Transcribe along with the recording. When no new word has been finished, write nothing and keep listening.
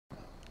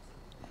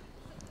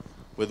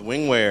with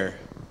Ware.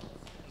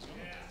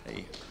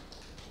 Hey.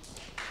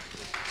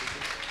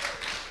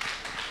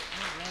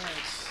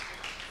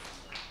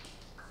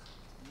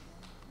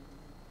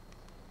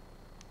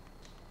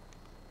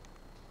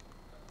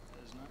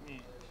 That is not me.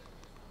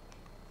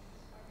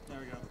 There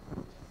we go.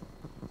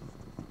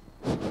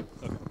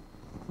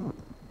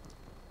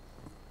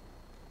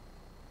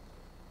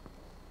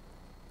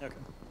 Okay.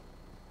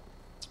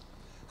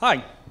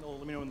 Hi. Well,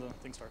 let me know when the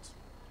thing starts.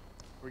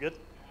 We're good?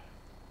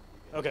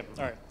 Okay.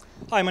 All right.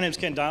 Hi, my name is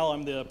Ken Dial.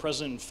 I'm the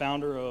president and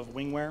founder of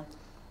Ware.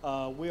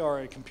 We are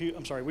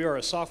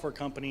a software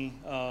company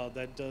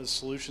that does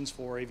solutions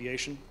for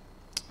aviation.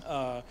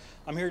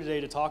 I'm here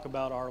today to talk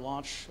about our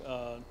launch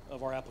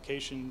of our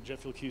application,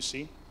 JetFuel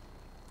QC.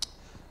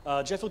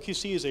 JetFuel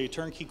QC is a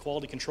turnkey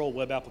quality control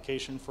web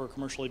application for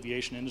commercial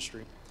aviation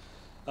industry.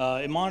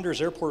 It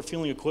monitors airport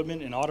fueling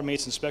equipment and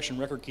automates inspection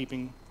record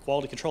keeping,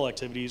 quality control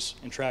activities,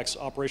 and tracks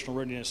operational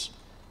readiness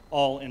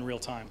all in real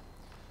time.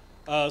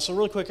 So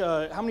really quick,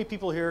 how many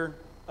people here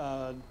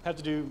have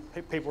to do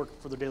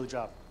paperwork for their daily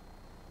job?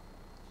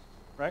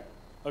 Right?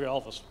 Okay, all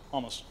of us,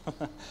 almost.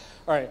 All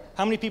right,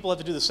 how many people have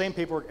to do the same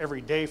paperwork every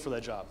day for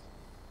that job?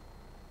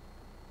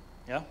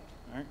 Yeah, all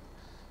right.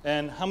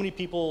 And how many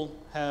people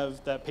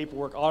have that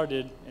paperwork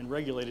audited and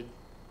regulated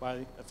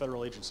by a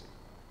federal agency?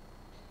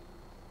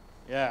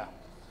 Yeah.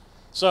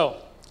 So,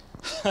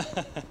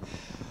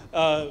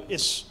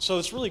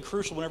 it's really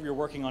crucial whenever you're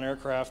working on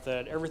aircraft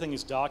that everything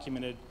is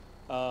documented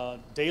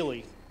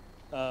daily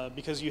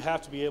because you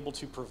have to be able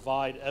to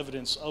provide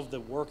evidence of the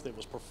work that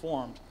was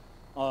performed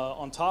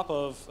on top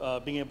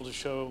of being able to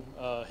show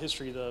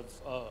history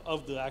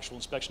of the actual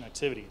inspection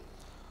activity.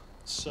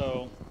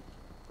 So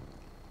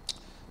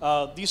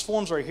these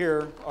forms right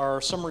here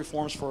are summary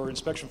forms for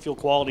inspection field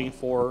quality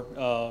for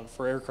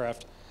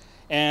aircraft.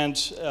 And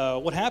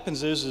what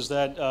happens is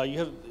that you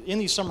have, in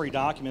these summary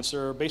documents,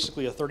 there are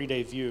basically a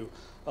 30-day view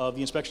of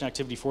the inspection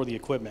activity for the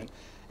equipment.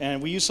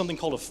 And we use something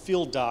called a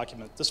field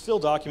document. This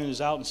field document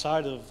is out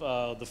inside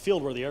of the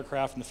field where the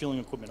aircraft and the fueling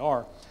equipment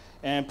are.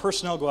 And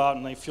personnel go out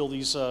and they fuel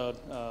these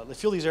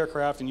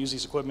aircraft and use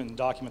these equipment and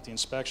document the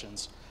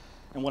inspections.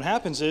 And what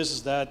happens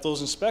is that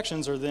those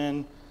inspections are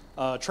then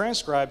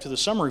transcribed to the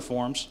summary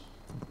forms.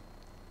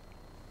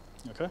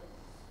 Okay.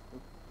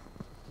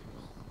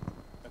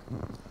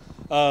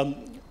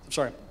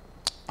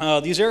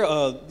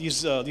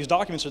 These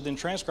documents are then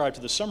transcribed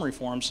to the summary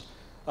forms,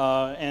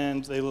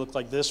 and they look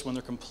like this when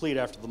they're complete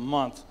after the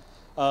month.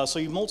 So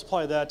you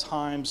multiply that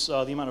times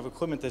the amount of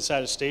equipment that's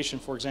at a station.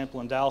 For example,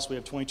 in Dallas, we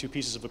have 22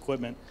 pieces of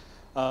equipment.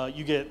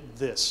 You get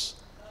this.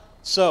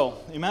 So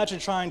imagine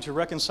trying to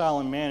reconcile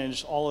and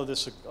manage all of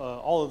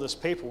this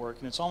paperwork,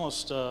 and it's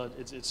almost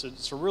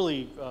it's a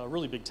really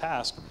big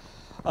task.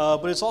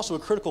 But it's also a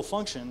critical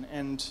function,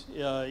 and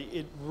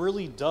it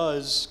really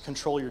does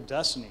control your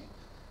destiny.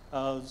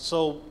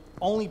 So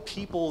only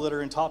people that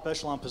are in top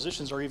echelon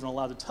positions are even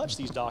allowed to touch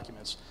these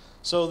documents.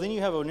 So then you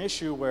have an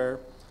issue where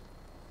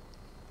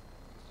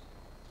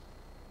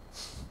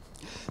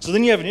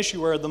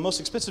the most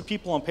expensive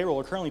people on payroll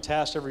are currently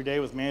tasked every day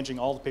with managing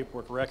all the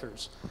paperwork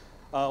records.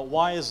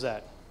 Why is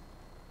that?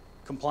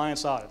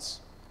 Compliance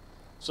audits.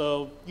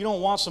 So you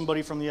don't want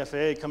somebody from the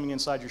FAA coming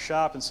inside your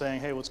shop and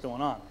saying, hey, what's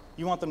going on?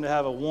 You want them to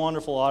have a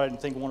wonderful audit and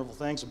think wonderful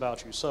things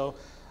about you. So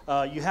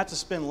you have to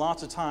spend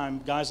lots of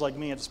time, guys like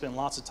me have to spend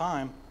lots of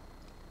time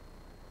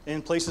in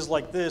places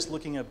like this,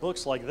 looking at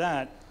books like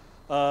that,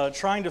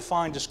 trying to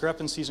find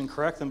discrepancies and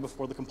correct them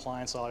before the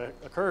compliance audit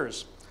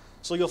occurs.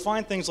 So you'll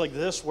find things like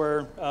this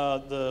where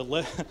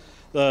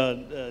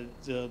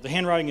the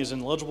handwriting is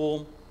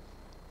illegible.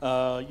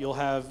 You'll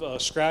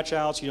have scratch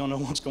outs, you don't know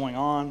what's going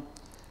on.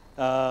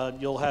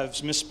 You'll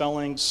have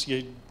misspellings.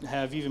 You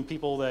have even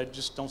people that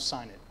just don't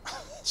sign it.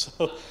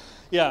 So,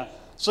 yeah.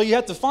 So you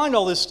have to find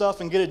all this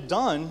stuff and get it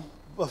done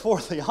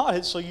before the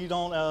audit, so you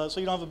don't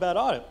have a bad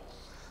audit.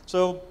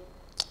 So,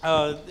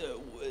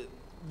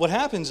 what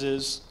happens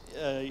is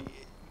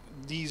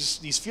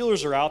these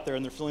feelers are out there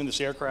and they're fueling this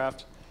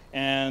aircraft,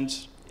 and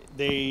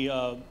they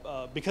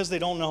because they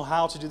don't know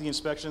how to do the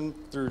inspection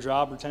through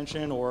job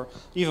retention or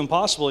even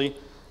possibly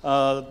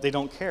they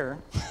don't care.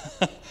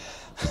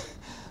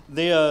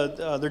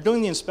 They're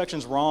doing the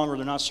inspections wrong, or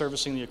they're not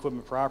servicing the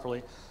equipment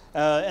properly.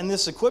 And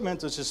this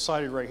equipment that's just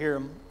cited right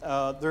here,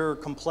 they're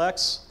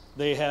complex.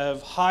 They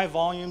have high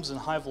volumes and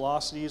high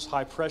velocities,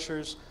 high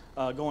pressures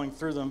going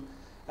through them.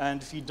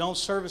 And if you don't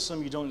service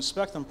them, you don't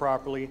inspect them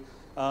properly,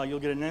 you'll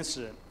get an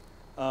incident.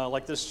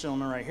 Like this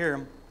gentleman right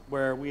here,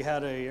 where we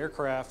had an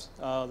aircraft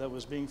that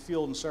was being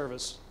fueled and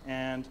serviced,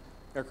 and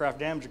aircraft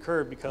damage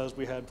occurred because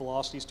we had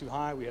velocities too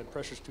high, we had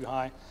pressures too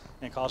high,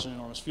 and it caused an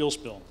enormous fuel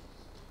spill.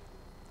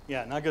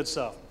 Yeah, not good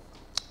stuff.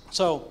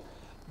 So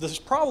the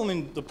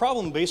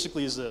problem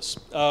basically is this.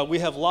 We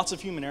have lots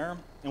of human error,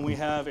 and we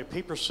have a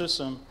paper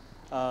system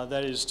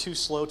that is too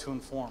slow to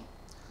inform.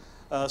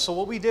 So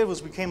what we did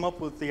was we came up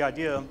with the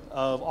idea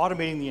of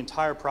automating the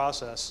entire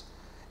process,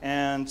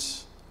 and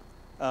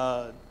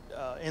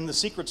in the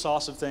secret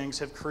sauce of things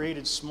have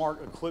created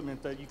smart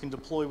equipment that you can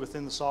deploy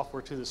within the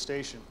software to the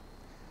station.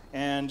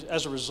 And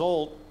as a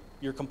result,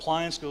 your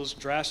compliance goes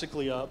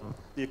drastically up,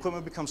 the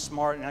equipment becomes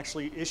smart and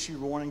actually issue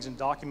warnings and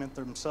document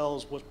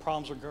themselves what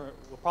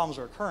problems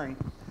are occurring,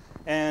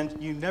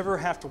 and you never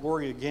have to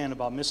worry again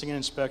about missing an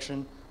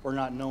inspection or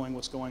not knowing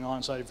what's going on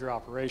inside of your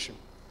operation.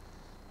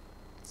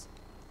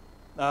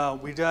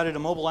 We've added a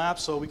mobile app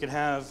so we could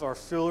have our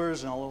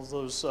fillers and all of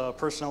those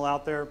personnel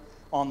out there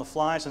on the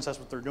fly, since that's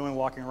what they're doing,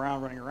 walking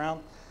around, running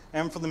around.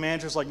 And for the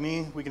managers like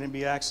me, we can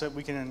be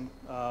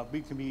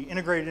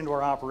integrated into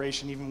our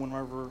operation even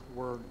whenever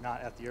we're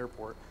not at the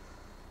airport.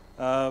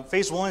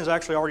 Phase 1 is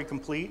actually already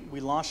complete. We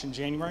launched in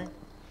January.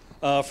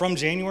 From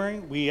January,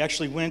 we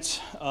actually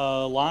went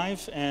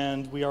live,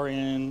 and we are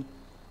in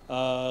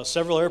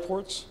several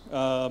airports.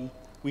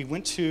 We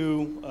went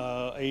to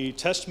a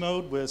test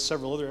mode with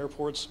several other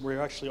airports where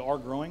we actually are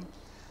growing.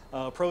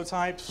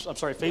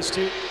 Phase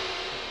 2.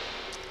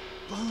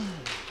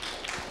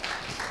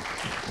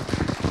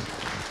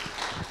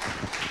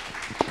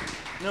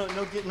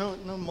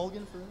 No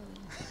mulligan for that?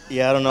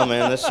 Yeah, I don't know,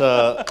 man.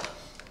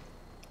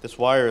 This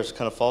wire is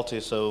kind of faulty,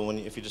 so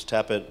if you just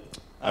tap it,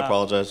 I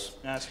apologize.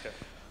 That's okay.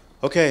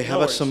 Okay, how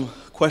about some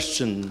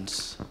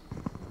questions?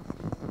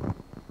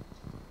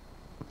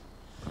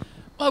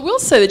 Well, I will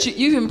say that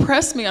you've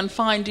impressed me on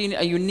finding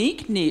a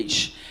unique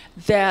niche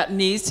that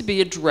needs to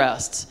be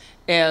addressed.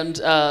 And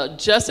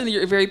just in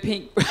your very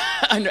pink,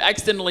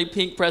 accidentally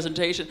pink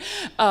presentation,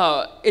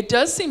 it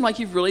does seem like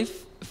you've really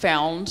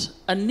found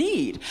a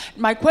need.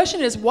 My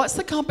question is, what's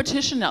the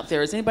competition out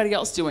there? Is anybody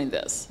else doing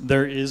this?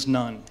 There is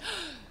none.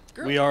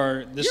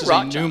 Girl, This is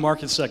a new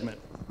market segment.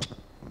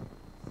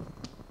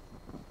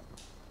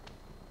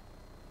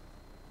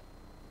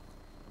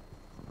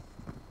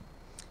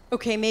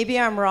 Okay, maybe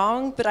I'm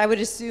wrong, but I would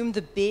assume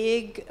the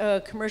big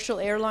commercial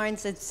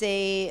airlines that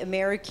say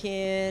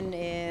American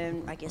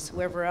and I guess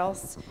whoever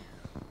else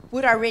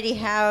would already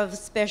have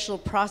special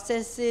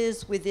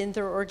processes within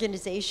their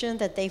organization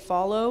that they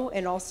follow,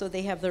 and also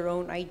they have their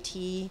own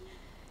IT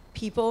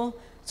people.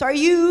 So are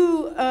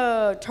you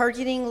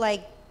targeting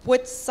like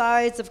what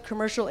size of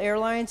commercial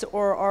airlines,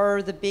 or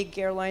are the big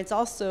airlines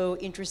also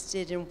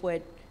interested in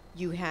what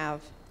you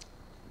have?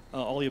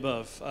 All the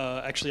above.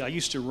 Actually, I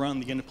used to run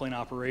the end-of-plane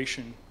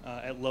operation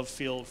at Love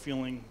Field,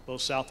 fueling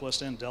both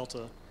Southwest and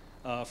Delta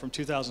from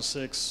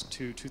 2006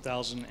 to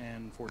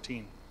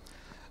 2014.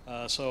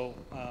 So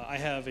I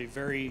have a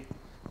very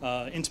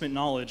intimate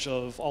knowledge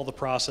of all the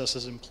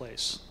processes in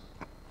place.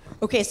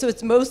 Okay, so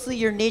it's mostly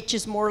your niche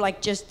is more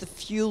like just the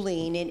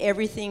fueling and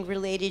everything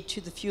related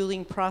to the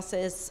fueling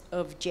process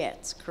of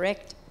jets,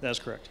 correct? That's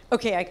correct.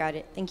 Okay, I got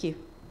it. Thank you.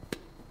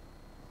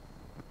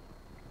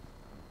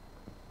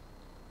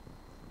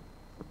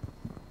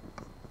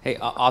 Hey,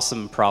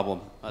 awesome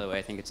problem, by the way.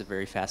 I think it's a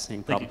very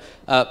fascinating problem.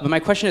 But my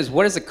question is,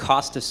 what is the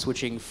cost of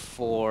switching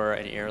for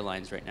an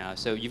airlines right now?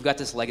 So you've got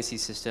this legacy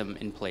system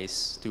in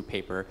place through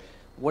paper.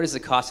 What is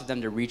the cost of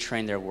them to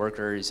retrain their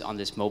workers on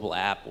this mobile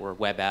app or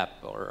web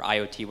app or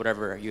IoT,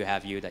 whatever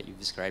that you've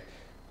described?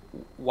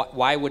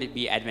 Why would it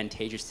be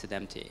advantageous to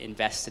them to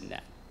invest in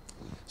that?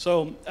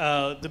 So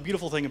the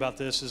beautiful thing about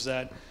this is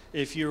that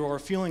if you are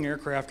fueling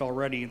aircraft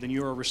already, then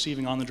you are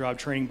receiving on-the-job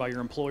training by your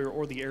employer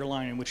or the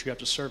airline in which you have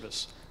to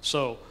service.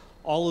 So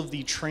all of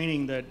the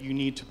training that you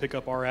need to pick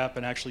up our app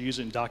and actually use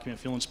it in document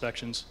fuel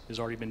inspections has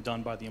already been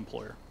done by the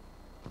employer.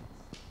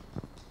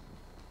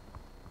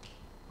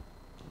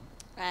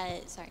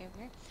 Sorry, over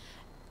here.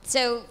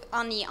 So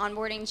on the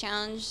onboarding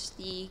challenge,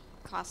 the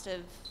cost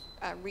of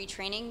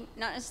retraining,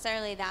 not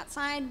necessarily that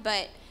side,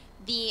 but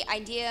the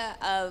idea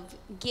of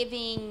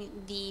giving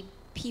the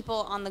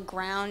people on the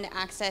ground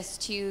access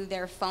to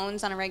their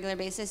phones on a regular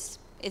basis,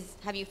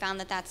 have you found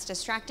that that's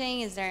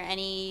distracting? Is there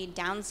any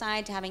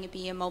downside to having it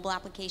be a mobile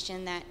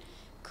application that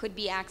could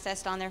be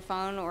accessed on their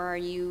phone, or are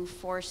you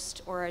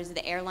forced, or is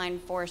the airline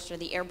forced, or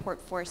the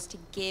airport forced to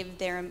give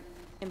their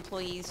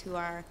employees who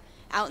are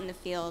out in the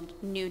field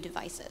new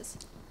devices?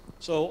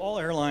 So all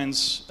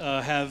airlines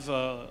have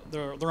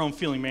their own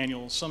fueling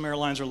manuals. Some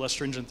airlines are less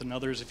stringent than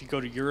others. If you go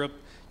to Europe,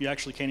 you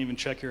actually can't even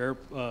check your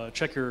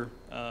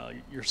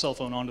cell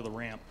phone onto the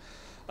ramp.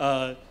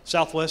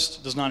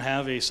 Southwest does not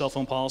have a cell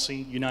phone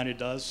policy. United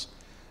does.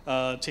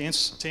 To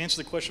answer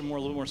the question a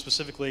little more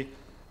specifically,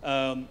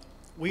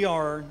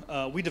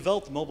 we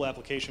developed the mobile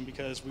application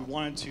because we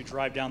wanted to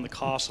drive down the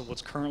cost of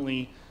what's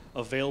currently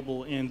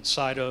available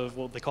inside of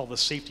what they call the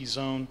safety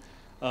zone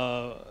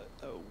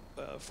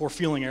for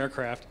fueling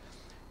aircraft.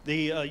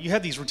 You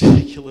have these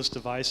ridiculous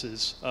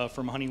devices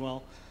from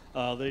Honeywell.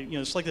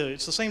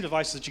 It's the same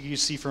devices that you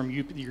see from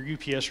your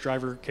UPS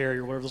driver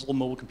carrier, whatever, those little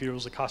mobile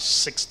computers that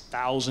cost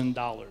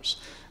 $6,000,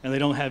 and they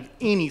don't have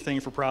anything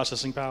for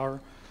processing power.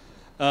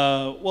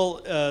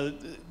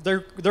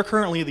 They're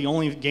currently the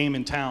only game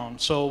in town.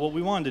 So what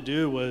we wanted to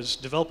do was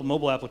develop a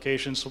mobile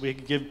application so we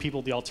could give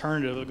people the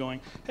alternative of going,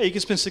 hey, you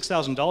can spend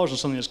 $6,000 on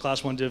something that's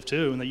Class 1 Div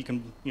 2, and that you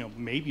can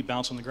maybe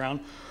bounce on the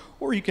ground,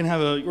 or you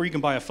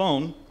can buy a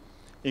phone,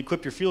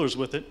 equip your feelers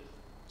with it,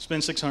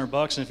 spend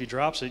 $600, and if he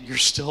drops it, you're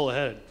still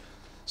ahead.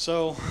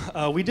 So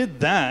we did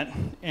that,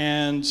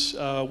 and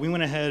we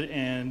went ahead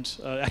and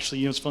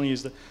actually, what's funny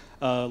is that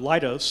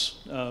Leidos,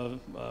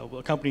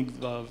 a company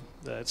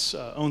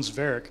that owns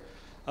Ware,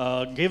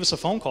 gave us a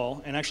phone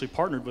call and actually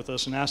partnered with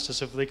us and asked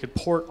us if they could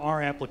port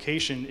our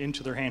application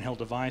into their handheld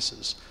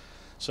devices.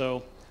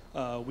 So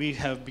we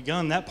have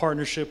begun that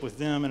partnership with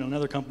them and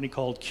another company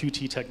called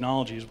QT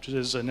Technologies, which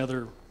is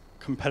another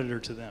competitor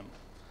to them.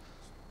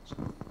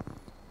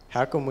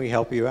 How can we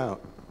help you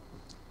out?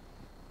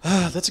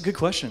 That's a good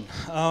question.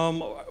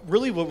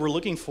 Really what we're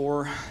looking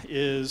for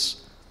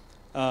is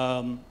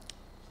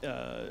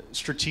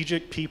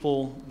strategic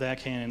people that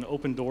can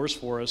open doors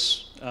for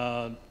us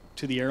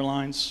to the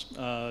airlines,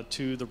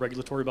 to the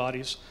regulatory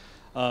bodies,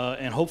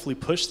 and hopefully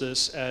push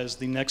this as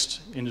the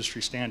next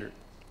industry standard.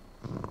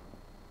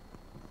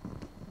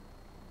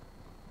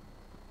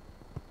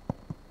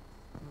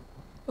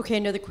 Okay,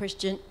 another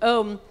question.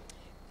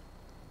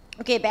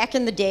 Okay, back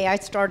in the day, I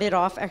started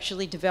off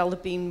actually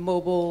developing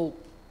mobile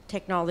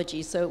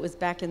technology, so it was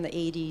back in the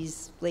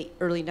 80s,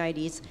 early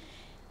 90s.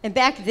 And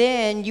back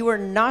then, you were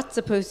not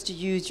supposed to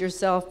use your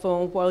cell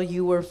phone while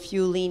you were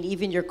fueling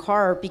even your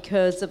car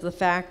because of the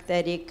fact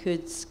that it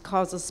could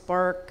cause a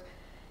spark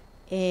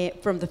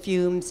from the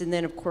fumes and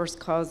then, of course,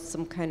 cause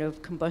some kind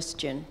of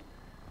combustion.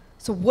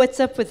 So what's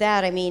up with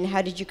that? I mean,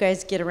 how did you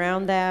guys get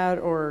around that,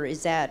 or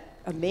is that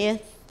a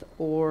myth,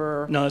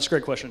 or? No, that's a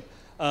great question.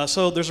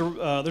 So there's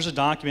a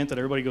document that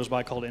everybody goes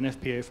by called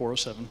NFPA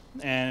 407,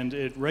 and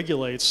it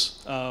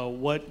regulates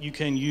what you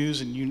can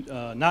use and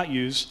not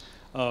use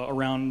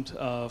around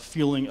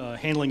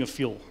handling of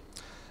fuel.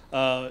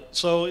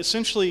 So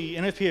essentially,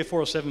 NFPA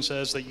 407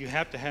 says that you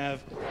have to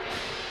have.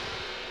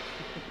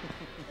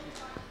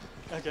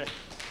 Okay.